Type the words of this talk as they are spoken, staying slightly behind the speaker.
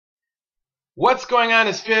What's going on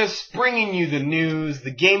is Fist bringing you the news,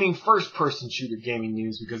 the gaming first-person shooter gaming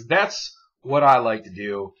news, because that's what I like to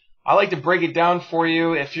do. I like to break it down for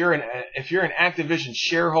you. If you're an Activision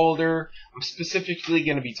shareholder, I'm specifically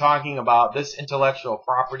going to be talking about this intellectual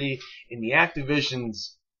property in the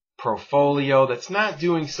Activision's portfolio that's not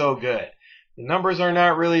doing so good. The numbers are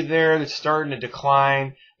not really there. They're starting to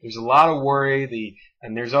decline. There's a lot of worry.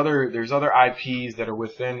 And there's other IPs that are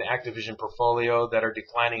within Activision portfolio that are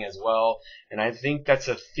declining as well. And I think that's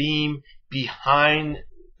a theme behind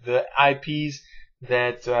the IPs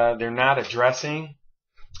that they're not addressing.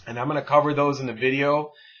 And I'm going to cover those in the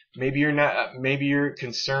video. Maybe you're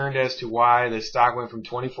concerned as to why the stock went from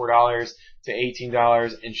 $24 to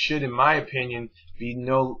 $18 and should, in my opinion, be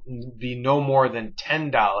no more than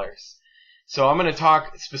 $10. So I'm going to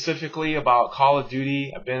talk specifically about Call of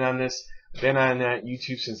Duty. I've been on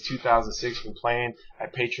YouTube since 2006, been playing. I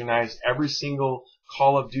patronized every single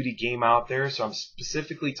Call of Duty game out there, so I'm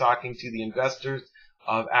specifically talking to the investors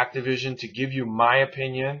of Activision to give you my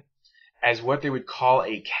opinion as what they would call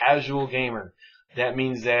a casual gamer. That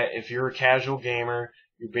means that if you're a casual gamer,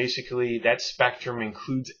 you're basically, that spectrum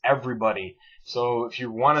includes everybody. So if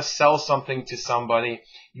you want to sell something to somebody,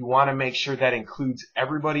 you want to make sure that includes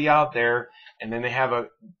everybody out there, and then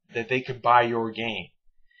that they could buy your game.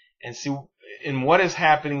 And see, and what is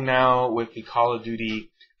happening now with the Call of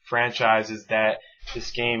Duty franchise is that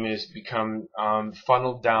this game has become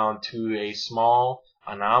funneled down to a small,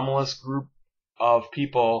 anomalous group of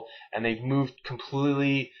people, and they've moved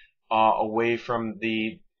completely away from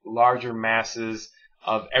the larger masses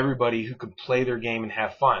of everybody who could play their game and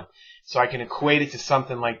have fun. So I can equate it to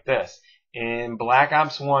something like this. In Black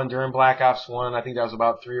Ops 1, during Black Ops 1, I think that was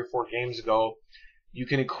about 3 or 4 games ago, you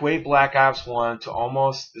can equate Black Ops 1 to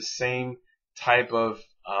almost the same type of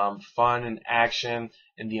fun and action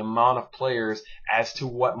and the amount of players as to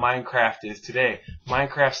what Minecraft is today.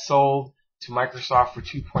 Minecraft sold to Microsoft for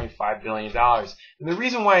 $2.5 billion. And the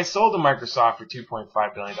reason why it sold to Microsoft for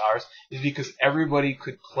 $2.5 billion is because everybody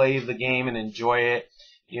could play the game and enjoy it.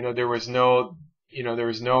 There was no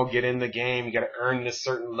get in the game, you got to earn this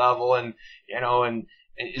certain level, and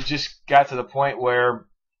it just got to the point where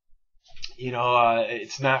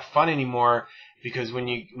it's not fun anymore, because when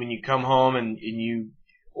you come home and you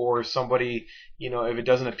or somebody, if it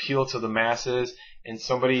doesn't appeal to the masses and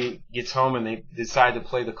somebody gets home and they decide to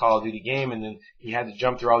play the Call of Duty game, and then you had to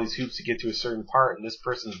jump through all these hoops to get to a certain part, and this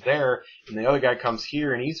person's there and the other guy comes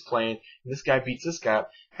here and he's playing and this guy beats this guy.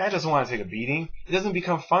 The guy doesn't want to take a beating. It doesn't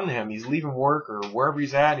become fun to him. He's leaving work or wherever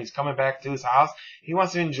he's at and he's coming back to his house. He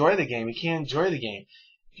wants to enjoy the game. He can't enjoy the game.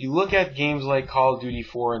 If you look at games like Call of Duty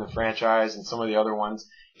 4 in the franchise and some of the other ones,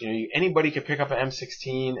 anybody could pick up an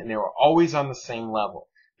M16 and they were always on the same level.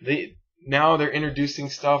 Now they're introducing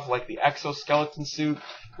stuff like the exoskeleton suit,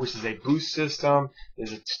 which is a boost system.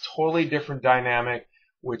 There's a totally different dynamic,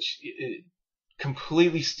 which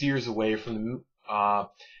completely steers away from the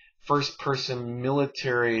first-person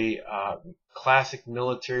military, classic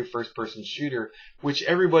military first-person shooter, which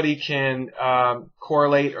everybody can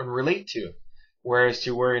correlate and relate to. Whereas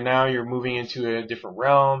where now you're moving into a different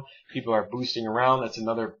realm, people are boosting around. That's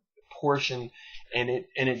another portion, and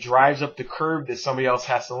it drives up the curve that somebody else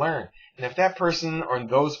has to learn. And if that person or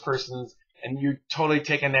those persons, and you're totally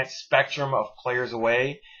taking that spectrum of players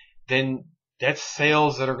away, then that's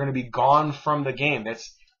sales that are going to be gone from the game.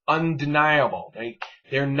 That's undeniable.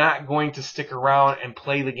 They're not going to stick around and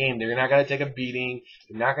play the game. They're not going to take a beating.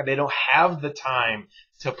 They don't have the time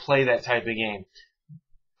to play that type of game.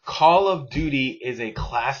 Call of Duty is a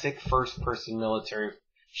classic first-person military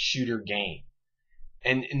shooter game.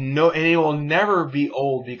 And it will never be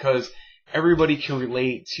old, because everybody can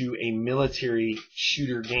relate to a military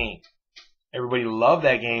shooter game. Everybody loved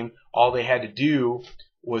that game. All they had to do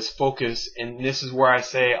was focus, and this is where I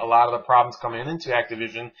say a lot of the problems coming into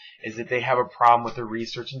Activision is that they have a problem with the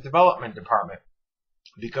research and development department.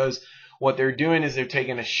 Because what they're doing is they're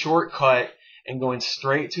taking a shortcut and going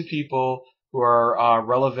straight to people who are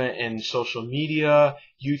relevant in social media,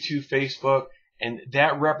 YouTube, Facebook, and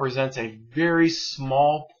that represents a very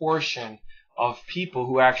small portion of people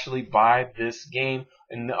who actually buy this game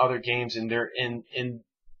and the other games in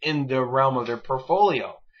the realm of their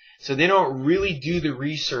portfolio. So they don't really do the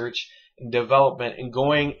research and development and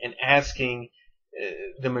going and asking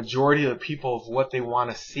the majority of the people of what they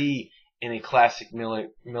want to see in a classic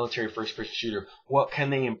military first-person shooter. What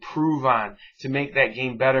can they improve on to make that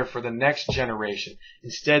game better for the next generation?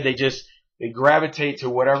 Instead, they gravitate to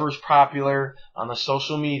whatever's popular on the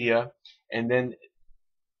social media, and then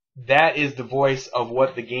that is the voice of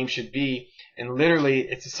what the game should be. And literally,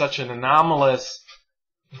 it's such an anomalous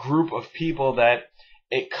group of people that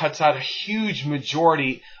it cuts out a huge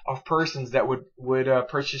majority of persons that would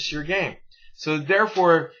purchase your game. So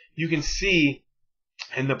therefore, you can see,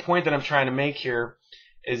 and the point that I'm trying to make here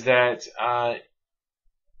is that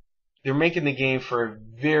they're making the game for a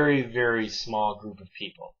very, very small group of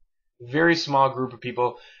people. Very small group of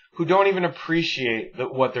people who don't even appreciate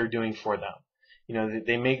what they're doing for them. You know,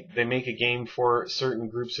 they make a game for certain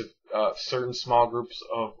groups of certain small groups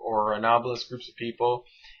of or anomalous groups of people.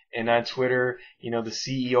 And on Twitter, you know, the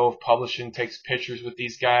CEO of publishing takes pictures with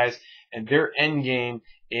these guys, and their end game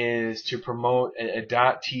is to promote a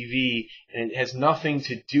 .tv, and it has nothing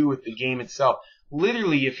to do with the game itself.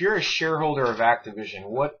 Literally, if you're a shareholder of Activision,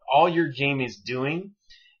 what all your game is doing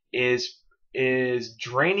is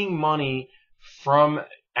draining money from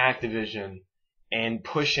Activision and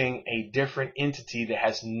pushing a different entity that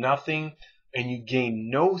has nothing, and you gain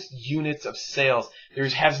no units of sales. There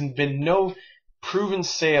hasn't been no proven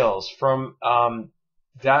sales from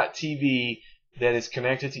 .tv that is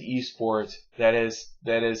connected to esports that is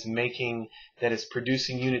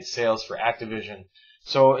producing unit sales for Activision.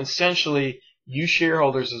 So essentially, you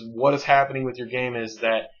shareholders, what is happening with your game is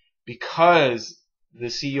that because the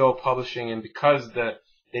CEO of publishing and because they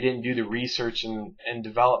didn't do the research and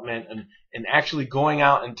development and actually going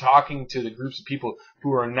out and talking to the groups of people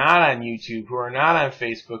who are not on YouTube, who are not on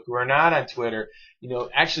Facebook, who are not on Twitter, you know,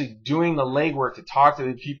 actually doing the legwork to talk to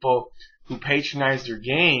the people who patronize their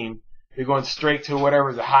game. They're going straight to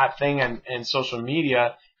whatever's a hot thing on social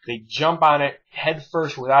media. They jump on it head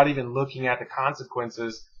first without even looking at the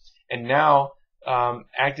consequences. And now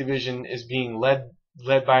Activision is being led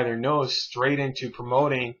by their nose straight into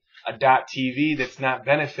promoting a .tv that's not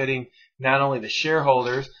benefiting not only the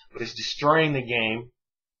shareholders, but it's destroying the game,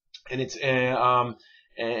 and it's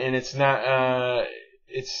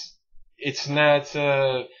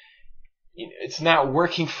not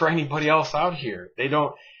working for anybody else out here. They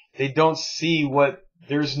don't see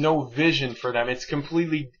there's no vision for them.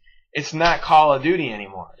 It's not Call of Duty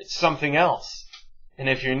anymore. It's something else. And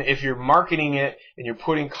if you're marketing it and you're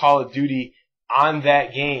putting Call of Duty on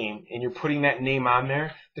that game and you're putting that name on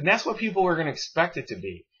there, then that's what people are going to expect it to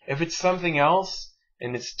be. If it's something else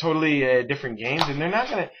and it's totally a different game, then they're not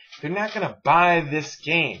gonna buy this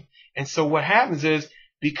game. And so what happens is,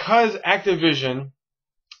 because Activision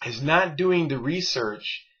is not doing the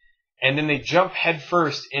research, and then they jump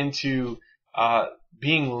headfirst into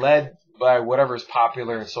being led by whatever is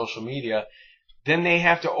popular in social media, then they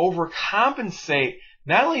have to overcompensate,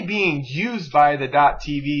 not only being used by the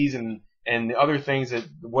 .tvs and the other things that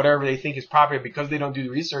whatever they think is popular because they don't do the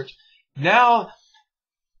research. Now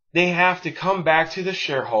they have to come back to the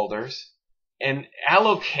shareholders and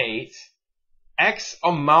allocate X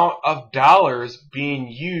amount of dollars being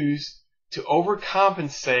used to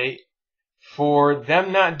overcompensate for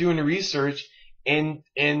them not doing the research in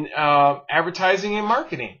advertising and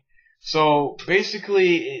marketing. So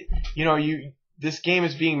basically, you know, this game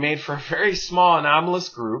is being made for a very small anomalous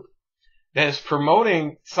group that is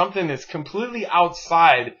promoting something that's completely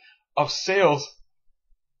outside of sales,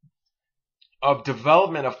 of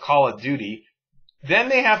development of Call of Duty. Then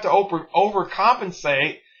they have to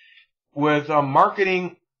overcompensate with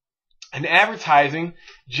marketing and advertising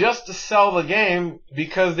just to sell the game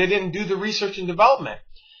because they didn't do the research and development.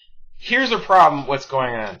 Here's a problem what's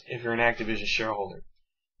going on if you're an Activision shareholder.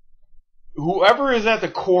 Whoever is at the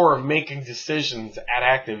core of making decisions at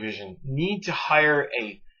Activision need to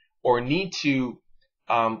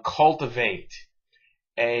cultivate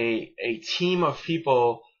a team of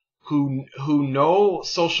people who know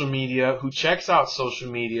social media, who checks out social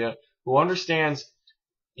media, who understands,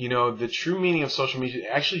 you know, the true meaning of social media.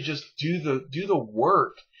 Actually, just do the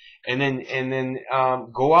work, and then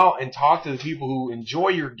go out and talk to the people who enjoy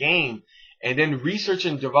your game, and then research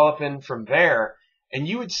and develop it from there. And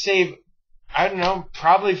you would save, I don't know,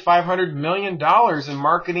 probably $500 million in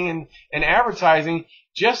marketing and advertising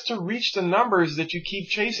just to reach the numbers that you keep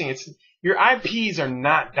chasing. Your IPs are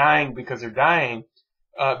not dying because they're dying,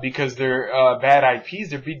 because they're bad IPs.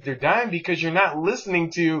 They're dying because you're not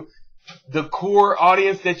listening to the core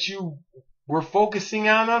audience that you were focusing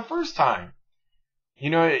on the first time. You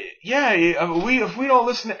know, yeah, if we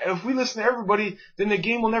listen to everybody, then the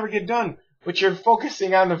game will never get done. But you're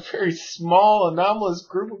focusing on a very small, anomalous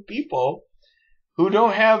group of people who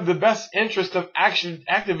don't have the best interest of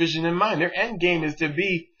Activision in mind. Their end game is to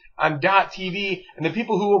be on .tv, and the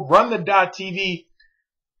people who will run the .tv,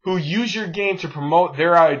 who use your game to promote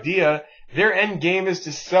their idea, their end game is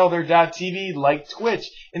to sell their .tv like Twitch,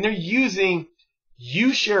 and they're using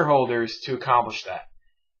you shareholders to accomplish that.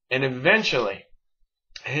 And eventually,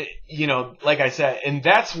 you know, like I said, and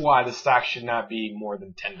that's why the stock should not be more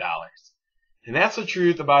than $10. And that's the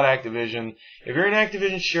truth about Activision. If you're an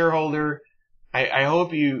Activision shareholder, I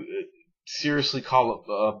hope you seriously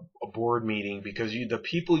call a board meeting, because the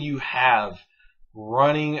people you have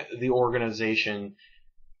running the organization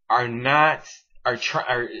are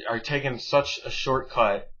taking such a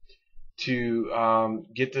shortcut to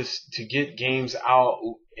get games out,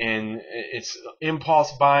 and it's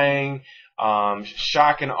impulse buying,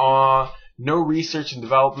 shock and awe, no research and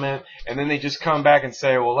development, and then they just come back and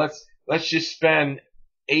say, well, let's just spend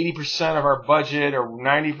 80% of our budget or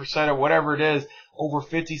 90% or whatever it is, over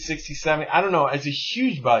 50, 60, 70, I don't know. It's a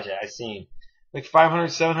huge budget I've seen. Like $500,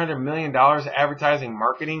 $700 million advertising,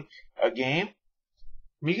 marketing a game.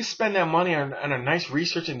 I mean, you can spend that money on a nice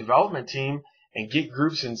research and development team and get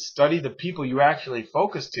groups and study the people you actually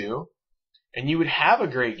focus to, and you would have a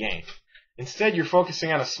great game. Instead, you're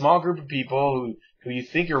focusing on a small group of people who you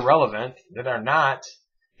think are relevant that are not,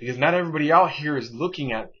 because not everybody out here is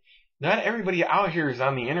not everybody out here is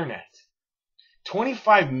on the internet.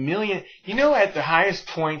 25 million, at the highest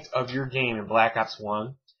point of your game in Black Ops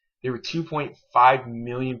 1, there were 2.5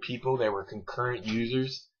 million people that were concurrent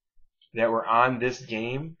users that were on this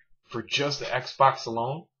game for just the Xbox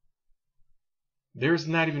alone. There's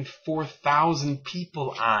not even 4,000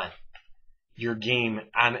 people on your game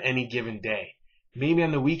on any given day. Maybe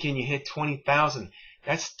on the weekend you hit 20,000.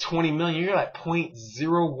 That's 20 million. You're at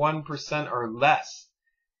 0.01% or less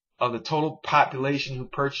of the total population who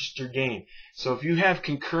purchased your game. So if you have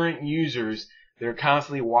concurrent users that are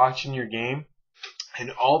constantly watching your game,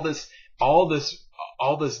 and all this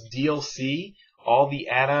DLC, all the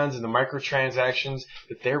add-ons and the microtransactions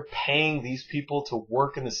that they're paying these people to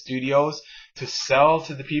work in the studios to sell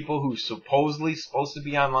to the people who supposedly supposed to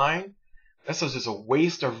be online, that's just a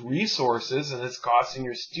waste of resources, and it's costing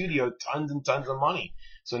your studio tons and tons of money.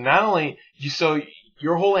 So not only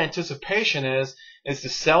your whole anticipation is to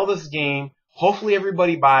sell this game. Hopefully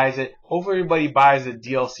everybody buys it. Hopefully everybody buys the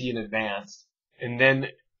DLC in advance, and then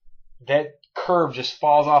that curve just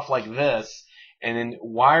falls off like this. And then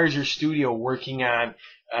why is your studio working on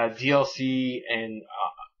DLC and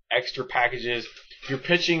extra packages? You're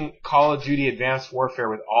pitching Call of Duty Advanced Warfare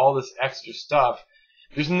with all this extra stuff.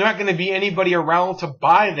 There's not going to be anybody around to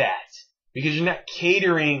buy that because you're not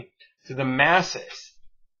catering to the masses.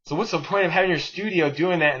 So what's the point of having your studio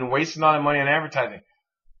doing that and wasting all that money on advertising?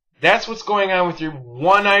 That's what's going on with your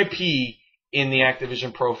one IP in the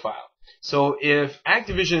Activision profile. So if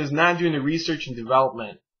Activision is not doing the research and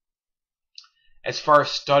development as far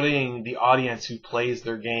as studying the audience who plays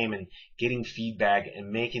their game and getting feedback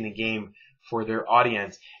and making the game for their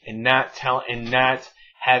audience, and not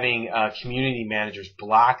having community managers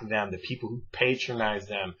block them, the people who patronize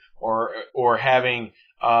them, or having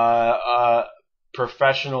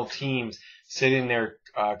professional teams sitting there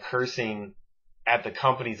cursing at the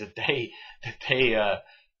companies that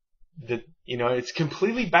it's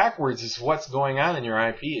completely backwards is what's going on in your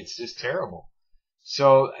IP. It's just terrible.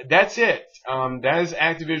 So that's it. That is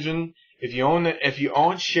Activision. If you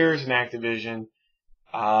own shares in Activision,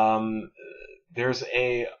 there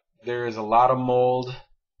is a lot of mold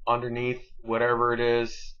underneath whatever it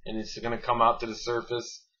is, and it's going to come out to the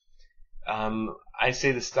surface. I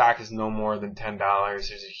say the stock is no more than $10.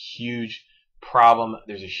 There's a huge problem.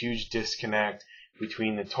 There's a huge disconnect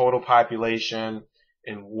between the total population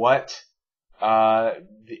and what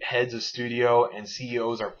the heads of studio and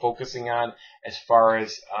CEOs are focusing on as far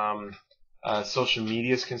as social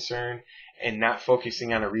media is concerned, and not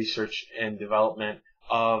focusing on the research and development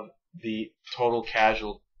of the total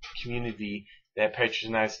casual community that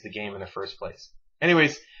patronized the game in the first place.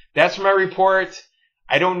 Anyways, that's my report.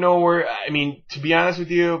 I don't know to be honest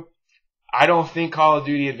with you, I don't think Call of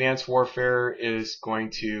Duty Advanced Warfare is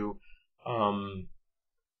going to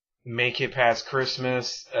make it past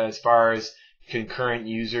Christmas as far as concurrent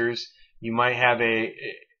users. You might have a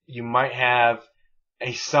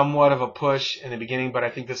somewhat of a push in the beginning, but I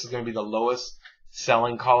think this is going to be the lowest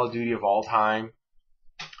selling Call of Duty of all time.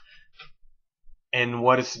 And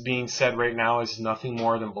what is being said right now is nothing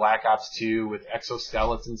more than Black Ops 2 with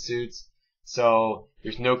exoskeleton suits. So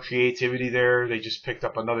there's no creativity there. They just picked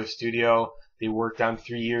up another studio. They worked on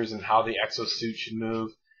 3 years on how the exosuit should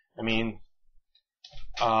move. I mean,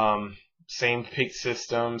 same pick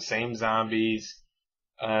system, same zombies,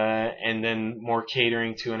 and then more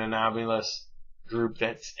catering to an anomalous group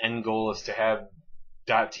that's end goal is to have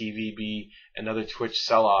 .tv be another Twitch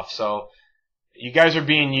sell-off. So you guys are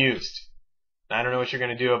being used. I don't know what you're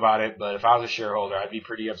going to do about it, but if I was a shareholder, I'd be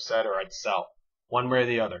pretty upset, or I'd sell. One way or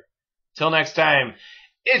the other. Till next time,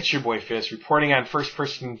 it's your boy Fist reporting on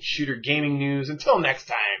first-person shooter gaming news. Until next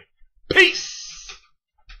time, peace!